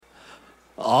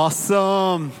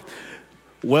Awesome.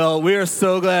 Well, we are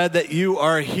so glad that you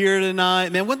are here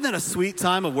tonight. Man, wasn't that a sweet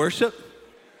time of worship?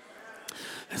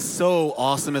 It's so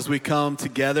awesome as we come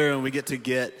together and we get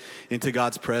into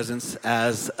God's presence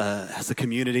as a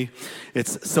community.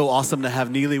 It's so awesome to have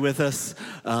Neely with us.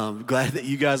 Glad that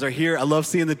you guys are here. I love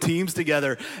seeing the teams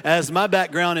together. As my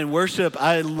background in worship,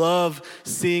 I love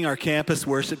seeing our campus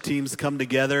worship teams come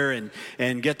together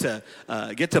and get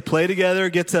to play together,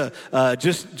 get to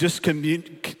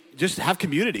just have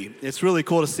community. It's really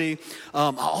cool to see.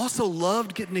 I also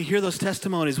loved getting to hear those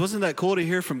testimonies. Wasn't that cool to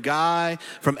hear from Guy,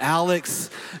 from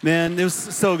Alex? Man, it was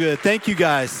so good. Thank you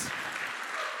guys.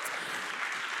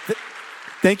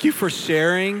 Thank you for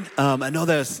sharing. I know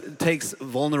that it takes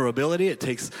vulnerability, it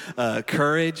takes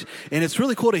courage, and it's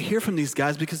really cool to hear from these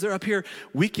guys because they're up here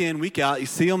week in, week out. You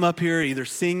see them up here either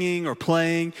singing or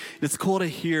playing, and it's cool to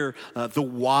hear the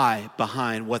why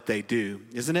behind what they do,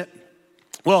 isn't it?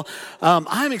 Well,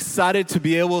 I'm excited to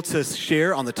be able to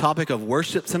share on the topic of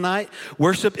worship tonight.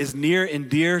 Worship is near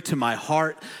and dear to my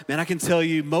heart. Man, I can tell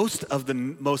you most of the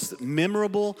most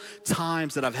memorable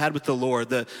times that I've had with the Lord,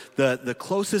 the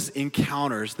closest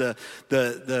encounters,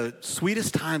 the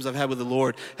sweetest times I've had with the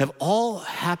Lord have all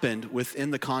happened within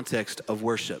the context of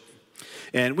worship.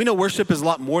 And we know worship is a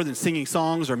lot more than singing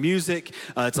songs or music.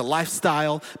 It's a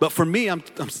lifestyle. But for me, I'm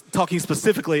talking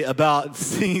specifically about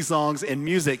singing songs and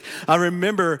music. I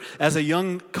remember as a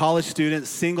young college student,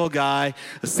 single guy,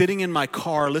 sitting in my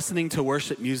car listening to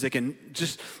worship music and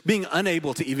just being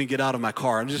unable to even get out of my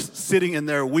car. I'm just sitting in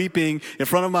there weeping in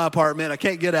front of my apartment. I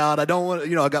can't get out. I don't want,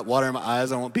 I got water in my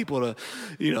eyes. I don't want people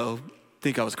to,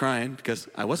 think I was crying because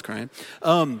I was crying.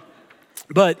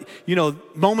 But,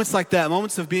 moments like that,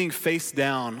 moments of being face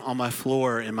down on my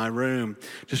floor in my room,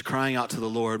 just crying out to the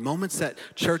Lord, moments at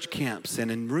church camps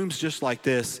and in rooms just like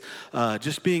this,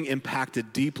 just being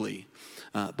impacted deeply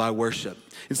by worship.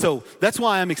 And so that's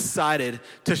why I'm excited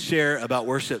to share about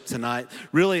worship tonight.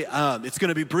 Really, it's going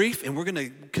to be brief, and we're going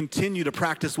to continue to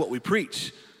practice what we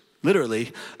preach.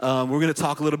 Literally, we're going to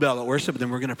talk a little bit about worship, and then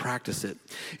we're going to practice it.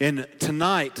 And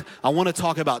tonight, I want to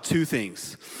talk about two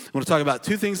things. I want to talk about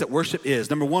two things that worship is.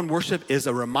 Number one, worship is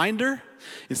a reminder.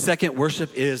 And second,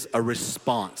 worship is a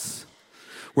response.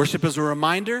 Worship is a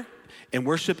reminder, and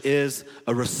worship is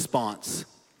a response.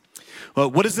 Well,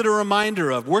 what is it a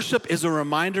reminder of? Worship is a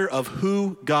reminder of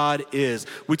who God is.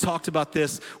 We talked about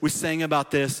this. We sang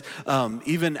about this.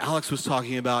 Even Alex was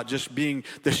talking about just being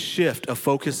the shift of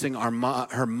focusing her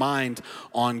mind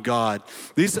on God.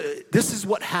 This is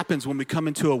what happens when we come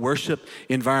into a worship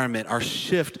environment. Our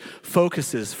shift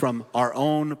focuses from our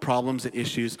own problems and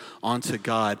issues onto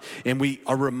God, and we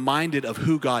are reminded of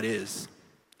who God is.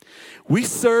 We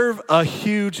serve a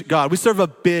huge God. We serve a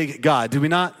big God, do we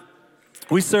not?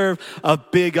 We serve a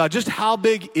big God. Just how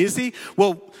big is he?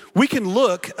 Well, we can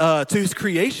look to his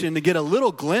creation to get a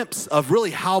little glimpse of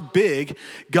really how big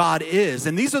God is.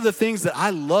 And these are the things that I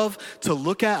love to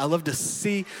look at. I love to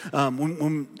see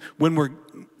when we're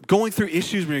going through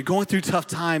issues, when you're going through tough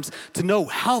times, to know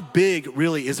how big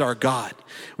really is our God.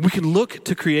 We can look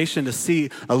to creation to see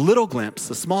a little glimpse,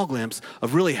 a small glimpse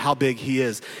of really how big he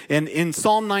is. And in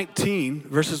Psalm 19,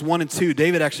 verses 1 and 2,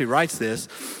 David actually writes this.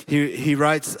 He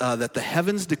writes that the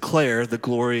heavens declare the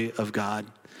glory of God.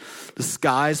 The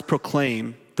skies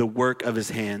proclaim the work of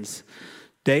his hands.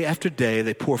 Day after day,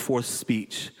 they pour forth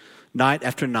speech. Night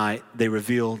after night, they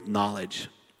reveal knowledge.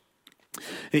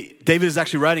 David is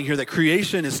actually writing here that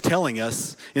creation is telling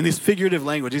us, in this figurative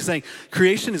language, he's saying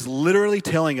creation is literally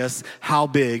telling us how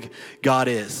big God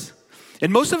is.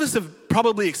 And most of us have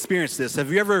probably experienced this.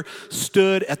 Have you ever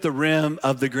stood at the rim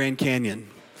of the Grand Canyon?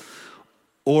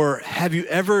 Or have you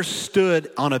ever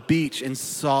stood on a beach and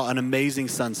saw an amazing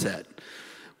sunset?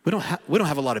 We don't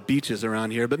have a lot of beaches around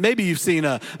here, but maybe you've seen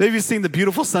the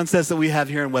beautiful sunsets that we have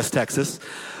here in West Texas.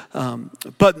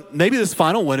 But maybe this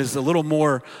final one is a little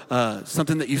more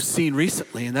something that you've seen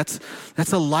recently, and that's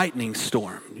a lightning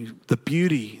storm. The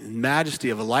beauty and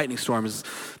majesty of a lightning storm is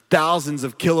thousands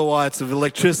of kilowatts of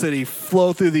electricity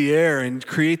flow through the air and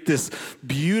create this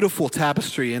beautiful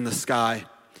tapestry in the sky.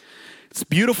 It's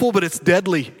beautiful, but it's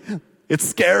deadly. It's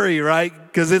scary, right?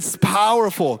 Because it's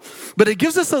powerful. But it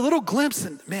gives us a little glimpse,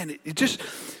 and man, it just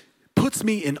puts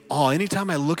me in awe. Anytime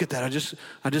I look at that,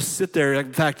 I just sit there.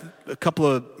 In fact, a couple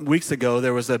of weeks ago,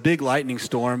 there was a big lightning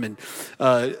storm, and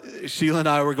Sheila and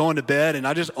I were going to bed, and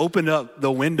I just opened up the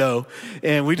window,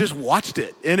 and we just watched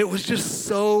it. And it was just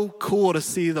so cool to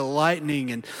see the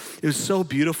lightning, and it was so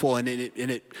beautiful, and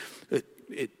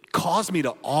it caused me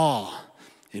to awe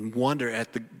and wonder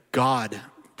at the God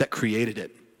that created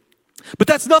it. But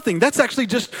that's nothing. That's actually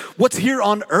just what's here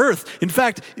on earth. In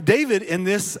fact, David in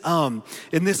this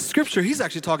scripture, he's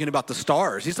actually talking about the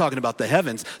stars. He's talking about the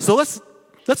heavens. So let's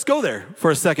go there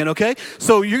for a second, okay?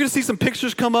 So you're going to see some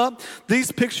pictures come up.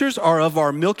 These pictures are of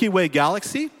our Milky Way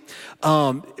galaxy.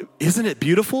 Isn't it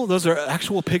beautiful? Those are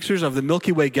actual pictures of the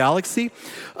Milky Way galaxy.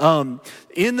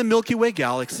 In the Milky Way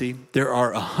galaxy, there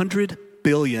are 100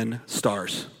 billion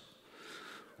stars.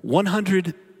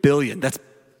 100 billion. That's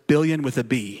billion with a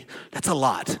B. That's a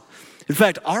lot. In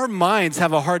fact, our minds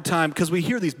have a hard time, because we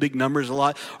hear these big numbers a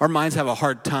lot, our minds have a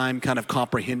hard time kind of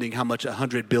comprehending how much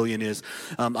 100 billion is.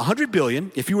 100 billion,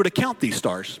 if you were to count these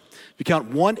stars, if you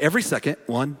count one every second,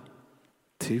 1,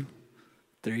 2,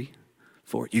 3,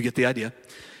 4, you get the idea.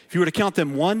 If you were to count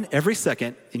them one every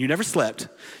second and you never slept,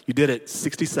 you did it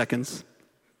 60 seconds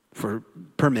per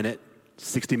minute,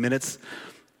 60 minutes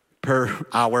per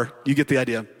hour, you get the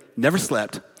idea, never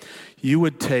slept, you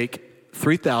would take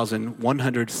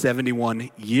 3,171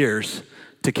 years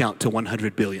to count to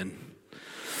 100 billion.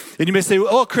 And you may say,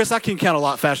 oh, Chris, I can count a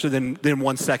lot faster than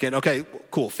 1 second. Okay,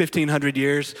 cool, 1,500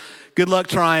 years. Good luck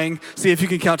trying. See if you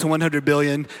can count to 100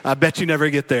 billion. I bet you never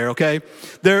get there, okay?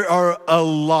 There are a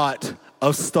lot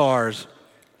of stars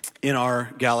in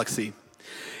our galaxy.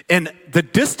 And the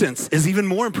distance is even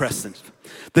more impressive.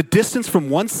 The distance from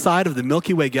one side of the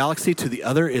Milky Way galaxy to the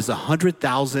other is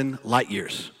 100,000 light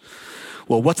years.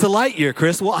 Well, what's a light year,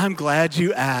 Chris? Well, I'm glad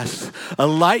you asked. A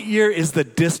light year is the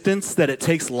distance that it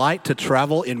takes light to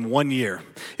travel in 1 year.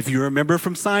 If you remember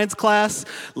from science class,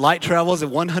 light travels at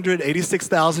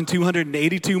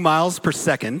 186,282 miles per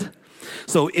second.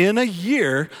 So in a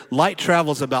year, light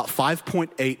travels about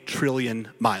 5.8 trillion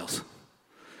miles.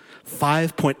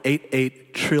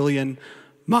 5.88 trillion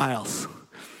miles.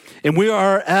 And we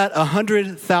are at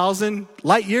 100,000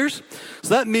 light years.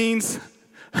 So that means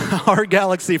our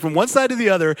galaxy from one side to the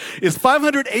other is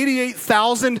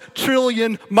 588,000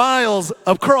 trillion miles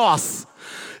across.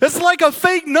 It's like a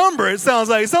fake number, it sounds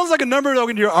like. It sounds like a number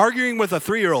when you're arguing with a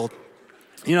 3-year-old.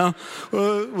 You know,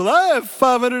 well, I have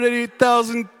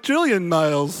 588,000 trillion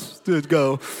miles to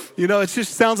go. You know, it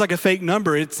just sounds like a fake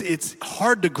number. It's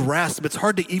hard to grasp. It's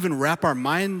hard to even wrap our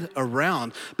mind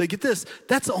around. But get this,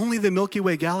 that's only the Milky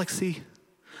Way galaxy.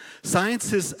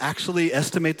 Scientists actually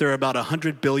estimate there are about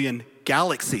 100 billion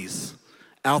galaxies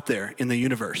out there in the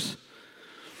universe.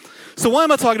 So why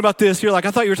am I talking about this? You're like,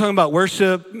 I thought you were talking about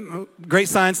worship. Great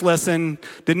science lesson.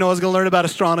 Didn't know I was going to learn about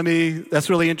astronomy. That's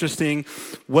really interesting.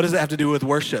 What does it have to do with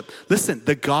worship? Listen,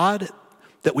 the God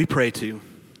that we pray to,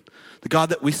 the God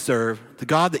that we serve, the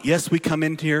God that, yes, we come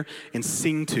in here and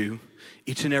sing to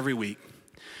each and every week,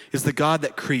 is the God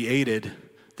that created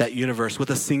that universe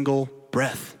with a single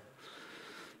breath.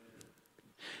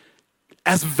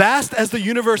 As vast as the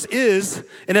universe is,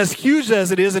 and as huge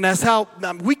as it is, and as how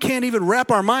we can't even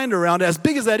wrap our mind around it, as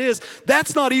big as that is,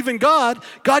 that's not even God.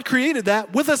 God created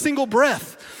that with a single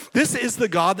breath. This is the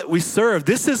God that we serve.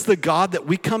 This is the God that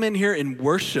we come in here and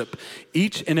worship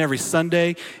each and every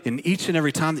Sunday, and each and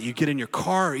every time that you get in your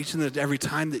car, each and every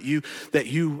time that you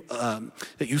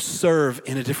serve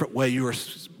in a different way. You are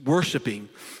worshiping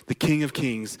the King of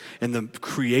Kings and the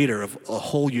Creator of a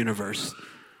whole universe.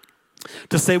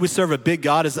 To say we serve a big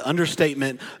God is an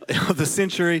understatement of the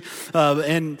century.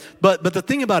 But the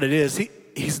thing about it is,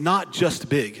 he's not just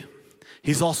big.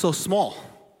 He's also small.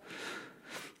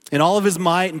 In all of his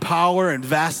might and power and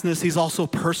vastness, he's also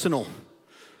personal.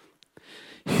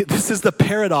 This is the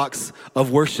paradox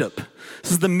of worship.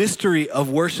 This is the mystery of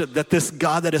worship, that this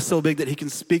God that is so big that he can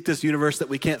speak this universe that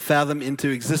we can't fathom into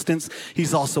existence,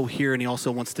 he's also here and he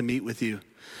also wants to meet with you.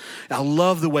 I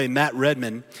love the way Matt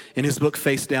Redman, in his book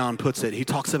Face Down, puts it. He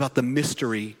talks about the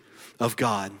mystery of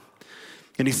God.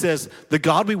 And he says, the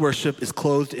God we worship is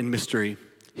clothed in mystery.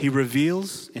 He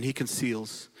reveals and he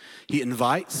conceals. He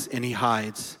invites and he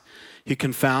hides. He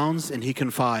confounds and he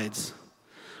confides.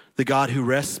 The God who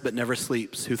rests but never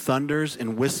sleeps, who thunders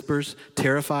and whispers,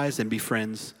 terrifies and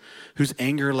befriends, whose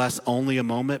anger lasts only a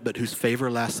moment, but whose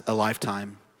favor lasts a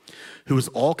lifetime, who is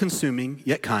all-consuming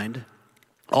yet kind,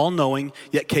 all-knowing,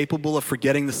 yet capable of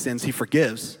forgetting the sins he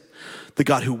forgives. The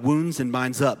God who wounds and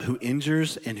binds up, who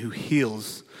injures and who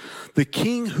heals. The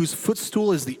King whose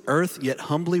footstool is the earth, yet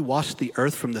humbly washed the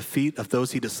earth from the feet of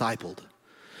those he discipled.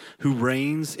 Who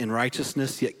reigns in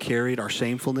righteousness, yet carried our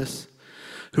shamefulness.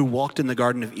 Who walked in the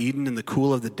Garden of Eden in the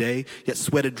cool of the day, yet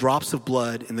sweated drops of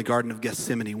blood in the Garden of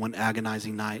Gethsemane one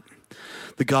agonizing night.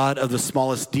 The God of the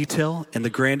smallest detail and the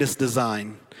grandest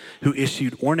design, who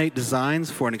issued ornate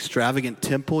designs for an extravagant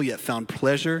temple, yet found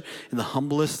pleasure in the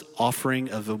humblest offering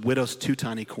of a widow's 2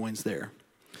 tiny coins there.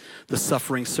 the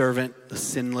suffering servant, the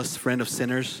sinless friend of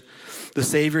sinners, the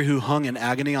Savior who hung in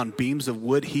agony on beams of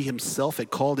wood he himself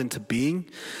had called into being.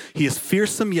 He is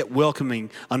fearsome yet welcoming,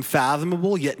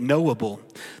 unfathomable yet knowable,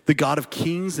 the God of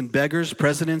kings and beggars,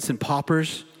 presidents and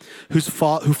paupers, who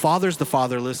fathers the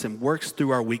fatherless and works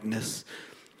through our weakness,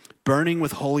 burning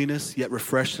with holiness yet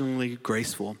refreshingly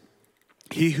graceful.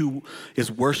 He who is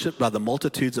worshiped by the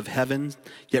multitudes of heaven,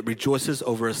 yet rejoices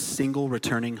over a single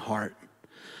returning heart.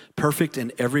 Perfect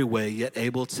in every way, yet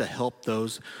able to help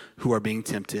those who are being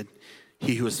tempted.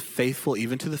 He who is faithful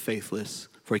even to the faithless,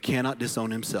 for he cannot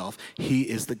disown himself. He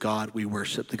is the God we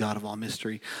worship, the God of all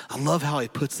mystery. I love how he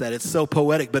puts that. It's so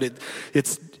poetic, but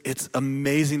it's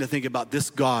amazing to think about this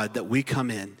God that we come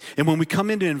in. And when we come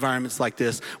into environments like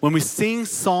this, when we sing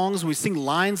songs, we sing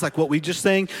lines like what we just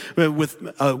sang,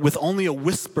 with only a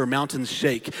whisper mountains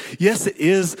shake. Yes, it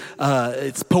is.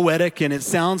 It's poetic and it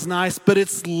sounds nice, but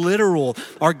it's literal.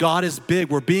 Our God is big.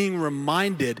 We're being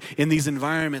reminded in these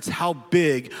environments how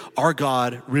big our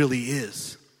God really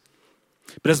is.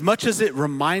 But as much as it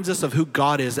reminds us of who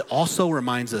God is, it also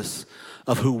reminds us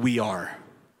of who we are.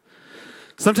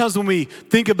 Sometimes when we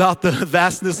think about the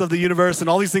vastness of the universe and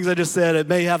all these things I just said, it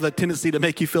may have a tendency to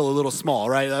make you feel a little small,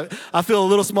 right? I feel a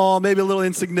little small, maybe a little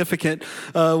insignificant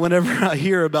whenever I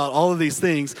hear about all of these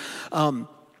things.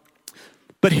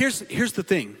 But here's the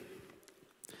thing.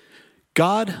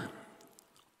 God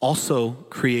also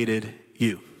created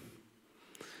you.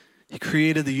 He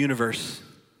created the universe.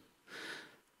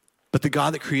 But the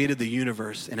God that created the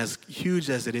universe, and as huge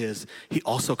as it is, he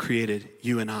also created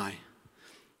you and I.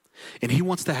 And he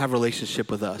wants to have a relationship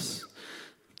with us.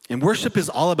 And worship is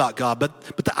all about God,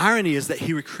 but the irony is that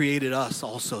he created us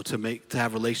also to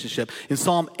have a relationship. In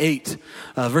Psalm 8,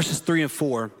 verses 3 and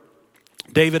 4,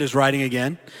 David is writing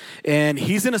again, and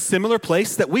he's in a similar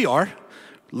place that we are,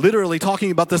 literally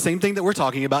talking about the same thing that we're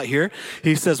talking about here.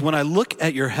 He says, when I look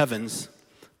at your heavens,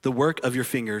 the work of your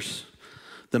fingers,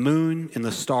 the moon and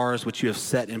the stars which you have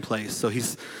set in place. So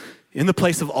he's in the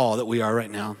place of awe that we are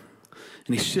right now.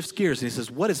 And he shifts gears and he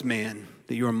says, what is man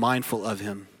that you are mindful of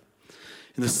him?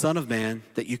 And the Son of Man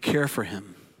that you care for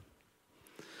him?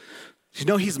 Did you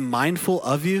know he's mindful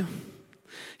of you?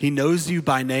 He knows you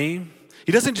by name.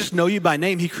 He doesn't just know you by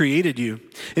name, he created you.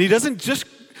 And he didn't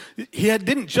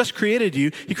just created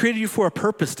you, he created you for a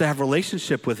purpose, to have a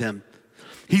relationship with him.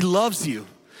 He loves you.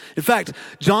 In fact,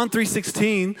 John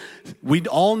 3:16, we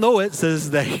all know it, says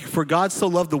that for God so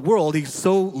loved the world, he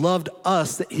so loved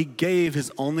us that he gave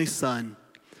his only son.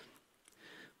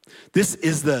 This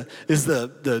is the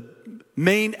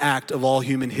main act of all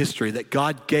human history, that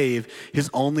God gave his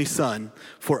only son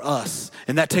for us.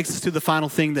 And that takes us to the final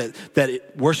thing that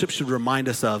worship should remind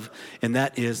us of, and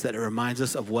that is that it reminds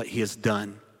us of what he has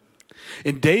done.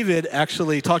 And David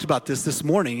actually talked about this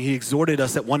morning. He exhorted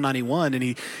us at 191, and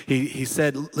he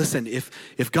said, listen,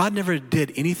 if God never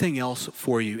did anything else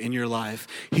for you in your life,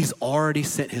 he's already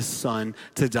sent his son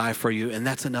to die for you, and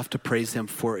that's enough to praise him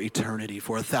for eternity,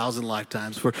 for 1,000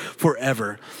 lifetimes, for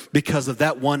forever, because of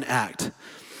that one act.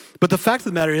 But the fact of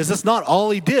the matter is, that's not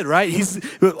all he did, right?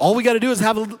 All we got to do is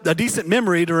have a decent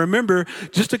memory to remember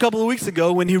just a couple of weeks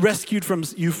ago when he rescued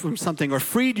you from something, or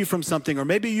freed you from something, or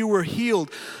maybe you were healed.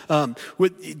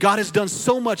 God has done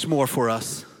so much more for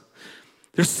us.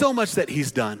 There's so much that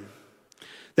he's done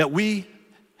that we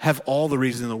have all the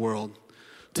reason in the world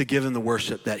to give him the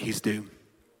worship that he's due.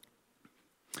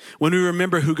 When we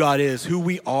remember who God is, who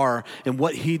we are, and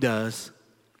what he does,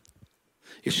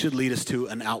 it should lead us to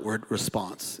an outward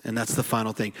response. And that's the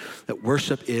final thing, that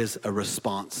worship is a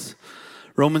response.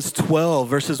 Romans 12,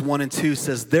 verses 1 and 2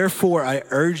 says, therefore I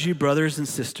urge you, brothers and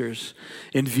sisters,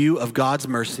 in view of God's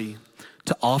mercy,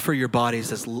 to offer your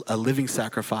bodies as a living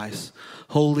sacrifice,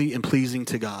 holy and pleasing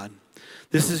to God.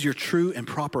 This is your true and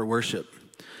proper worship.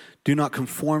 Do not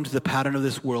conform to the pattern of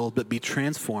this world, but be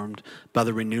transformed by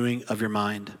the renewing of your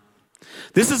mind.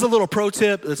 This is a little pro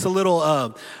tip. It's a little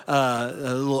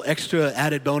extra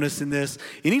added bonus in this.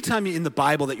 Anytime in the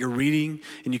Bible that you're reading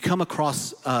and you come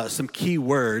across some key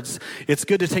words, it's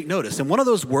good to take notice. And one of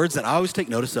those words that I always take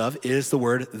notice of is the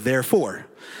word therefore.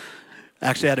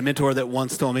 Actually, I had a mentor that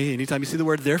once told me, anytime you see the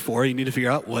word therefore, you need to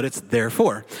figure out what it's there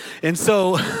for. And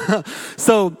so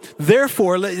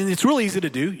therefore, and it's really easy to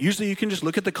do. Usually you can just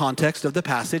look at the context of the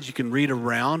passage. You can read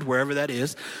around wherever that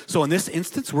is. So in this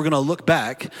instance, we're going to look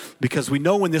back, because we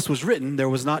know when this was written, there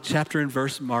was not chapter and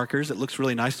verse markers. It looks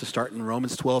really nice to start in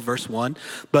Romans 12, verse 1.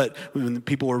 But when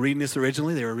people were reading this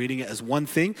originally, they were reading it as one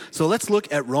thing. So let's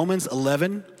look at Romans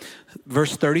 11,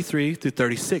 verse 33 through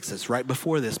 36. It's right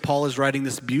before this. Paul is writing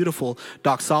this beautiful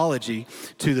doxology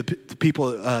to the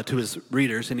people, to his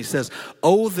readers. And he says,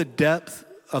 oh, the depth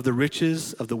of the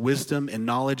riches of the wisdom and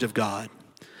knowledge of God,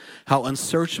 how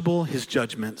unsearchable his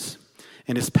judgments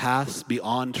and his paths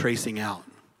beyond tracing out.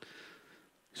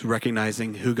 He's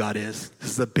recognizing who God is.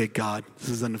 This is a big God. This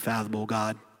is an unfathomable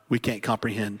God. We can't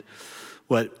comprehend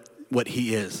what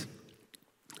he is.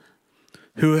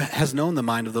 Who has known the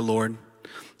mind of the Lord,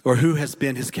 or who has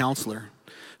been his counselor?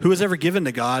 Who has ever given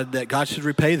to God that God should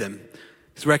repay them?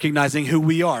 He's recognizing who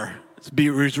we are.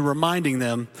 He's reminding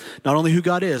them not only who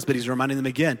God is, but he's reminding them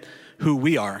again who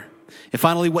we are. And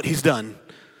finally, what he's done.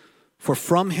 For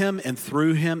from him and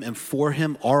through him and for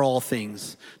him are all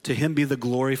things. To him be the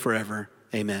glory forever.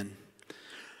 Amen.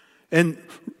 And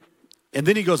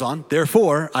then he goes on,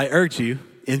 therefore, I urge you,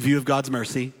 in view of God's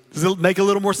mercy. Does it make a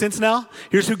little more sense now?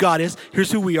 Here's who God is. Here's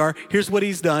who we are. Here's what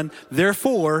he's done.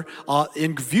 Therefore,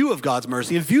 in view of God's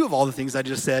mercy, in view of all the things I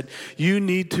just said, you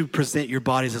need to present your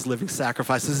bodies as living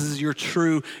sacrifices. This is your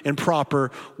true and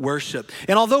proper worship.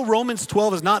 And although Romans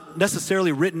 12 is not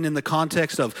necessarily written in the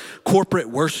context of corporate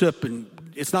worship, and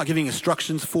it's not giving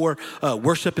instructions for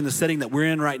worship in the setting that we're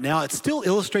in right now, it still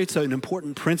illustrates an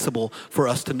important principle for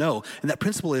us to know. And that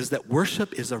principle is that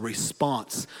worship is a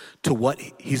response to what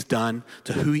he's done,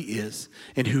 to who he is,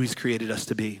 and who he's created us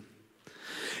to be.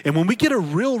 And when we get a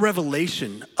real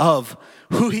revelation of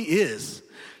who he is,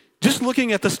 just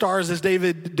looking at the stars as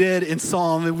David did in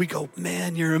Psalm, and we go,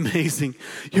 man, you're amazing.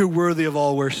 You're worthy of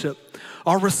all worship.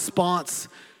 Our response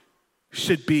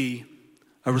should be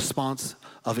a response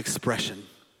of expression.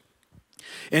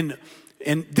 And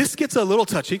this gets a little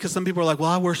touchy because some people are like, well,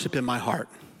 I worship in my heart.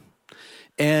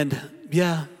 And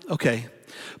yeah, okay.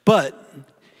 But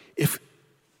if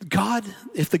the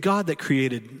God that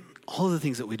created all of the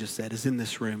things that we just said is in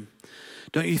this room,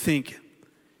 don't you think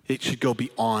it should go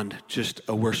beyond just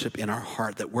a worship in our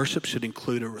heart, that worship should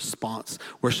include a response.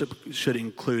 Worship should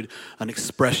include an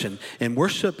expression. And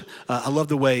worship, I love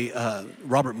the way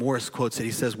Robert Morris quotes it.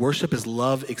 He says, worship is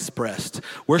love expressed.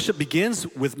 Worship begins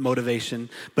with motivation,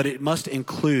 but it must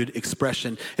include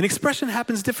expression. And expression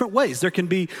happens different ways. There can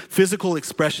be physical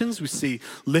expressions. We see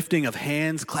lifting of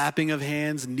hands, clapping of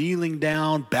hands, kneeling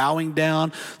down, bowing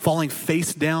down, falling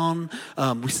face down.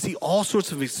 We see all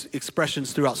sorts of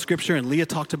expressions throughout Scripture, and Leah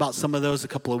talked about some of those a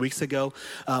couple of weeks ago.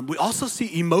 We also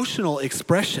see emotional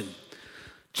expression,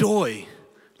 joy,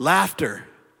 laughter,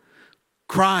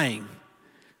 crying.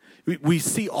 We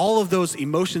see all of those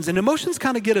emotions, and emotions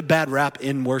kind of get a bad rap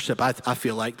in worship. I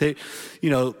feel like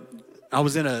I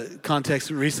was in a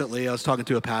context recently. I was talking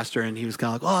to a pastor, and he was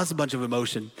kind of like, "Oh, that's a bunch of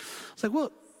emotion." I was like,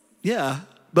 "Well, yeah,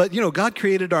 but God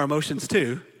created our emotions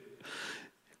too."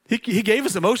 He gave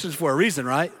us emotions for a reason,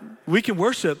 right? We can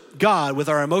worship God with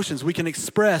our emotions. We can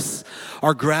express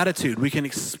our gratitude. We can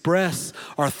express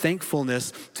our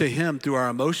thankfulness to him through our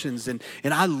emotions. And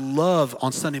I love,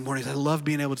 on Sunday mornings, I love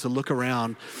being able to look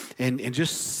around and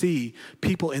just see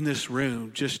people in this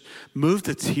room just moved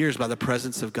to tears by the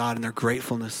presence of God and their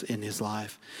gratefulness in his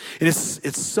life. And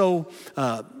it's so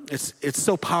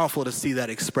powerful to see that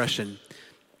expression.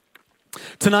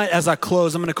 Tonight, as I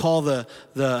close, I'm going to call the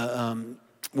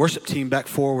worship team back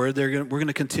forward. We're going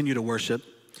to continue to worship.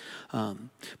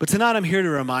 But tonight I'm here to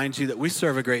remind you that we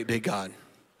serve a great big God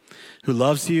who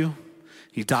loves you.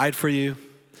 He died for you.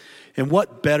 And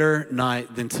what better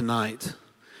night than tonight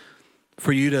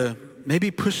for you to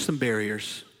maybe push some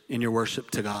barriers in your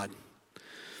worship to God.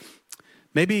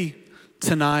 Maybe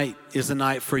tonight is a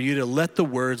night for you to let the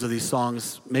words of these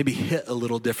songs maybe hit a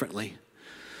little differently.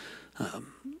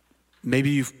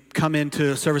 Maybe you've come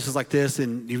into services like this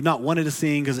and you've not wanted to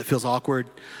sing because it feels awkward.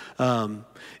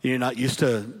 You're not used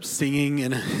to singing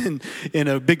in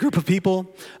a big group of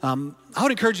people. I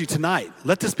would encourage you tonight,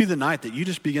 let this be the night that you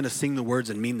just begin to sing the words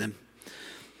and mean them.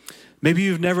 Maybe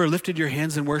you've never lifted your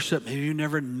hands in worship. Maybe you've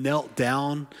never knelt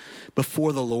down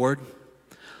before the Lord.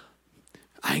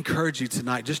 I encourage you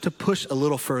tonight just to push a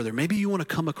little further. Maybe you want to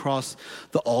come across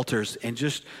the altars and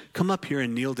just come up here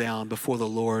and kneel down before the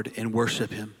Lord and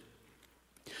worship him.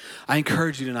 I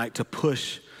encourage you tonight to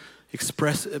push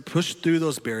through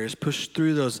those barriers, push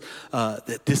through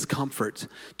that discomfort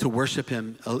to worship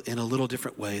him in a little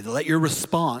different way. Let your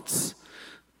response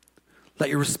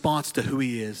to who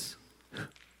he is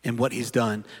and what he's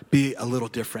done be a little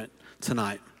different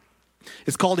tonight.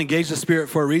 It's called Engage the Spirit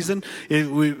for a reason.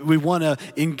 We want to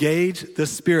engage the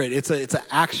Spirit. It's an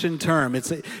action term.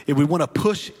 We want to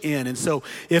push in. And so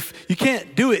if you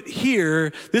can't do it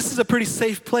here, this is a pretty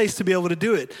safe place to be able to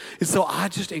do it. And so I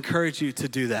just encourage you to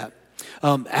do that.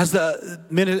 As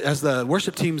the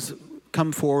worship teams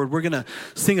come forward, we're going to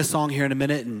sing a song here in a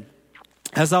minute. And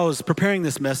as I was preparing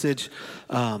this message,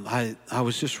 I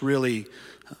was just really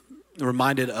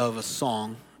reminded of a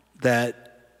song that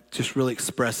just really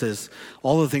expresses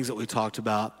all the things that we talked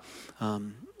about.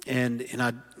 And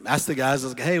I asked the guys, I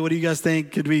was like, hey, what do you guys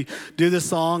think? Could we do this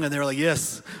song? And they were like,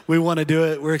 yes, we want to do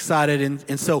it. We're excited.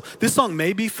 And so this song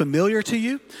may be familiar to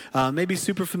you, may be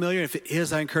super familiar. If it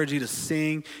is, I encourage you to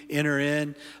sing, enter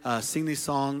in, sing the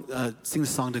song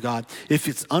to God. If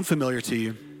it's unfamiliar to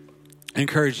you, I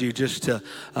encourage you just to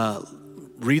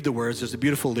read the words. There's a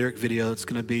beautiful lyric video that's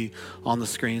going to be on the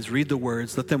screens. Read the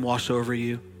words. Let them wash over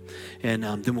you. And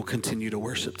then we'll continue to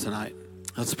worship tonight.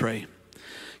 Let's pray.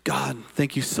 God,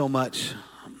 thank you so much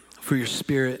for your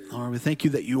Spirit, Lord. We thank you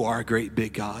that you are a great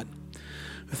big God.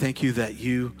 We thank you that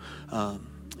you want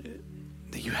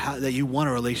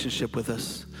a relationship with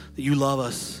us, that you love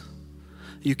us,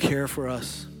 that you care for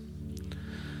us,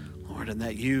 Lord, and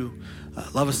that you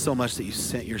love us so much that you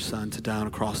sent your Son to die on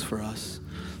a cross for us.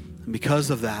 And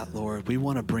because of that, Lord, we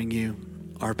want to bring you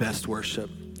our best worship.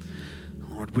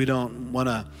 Lord, we don't want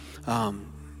to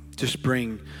just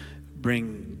bring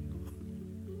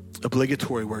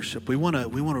obligatory worship. We want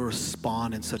to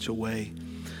respond in such a way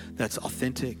that's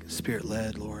authentic,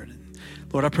 Spirit-led, Lord.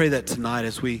 Lord, I pray that tonight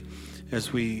as we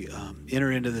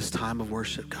enter into this time of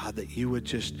worship, God, that you would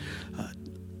just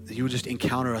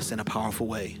encounter us in a powerful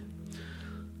way.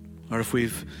 Or if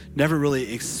we've never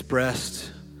really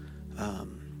expressed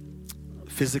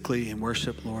physically in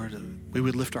worship, Lord, we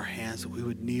would lift our hands, that we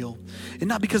would kneel. And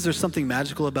not because there's something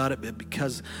magical about it, but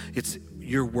because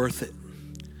you're worth it.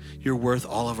 You're worth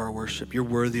all of our worship. You're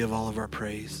worthy of all of our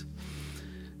praise.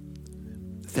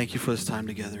 Thank you for this time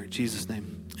together. In Jesus'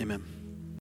 name, amen.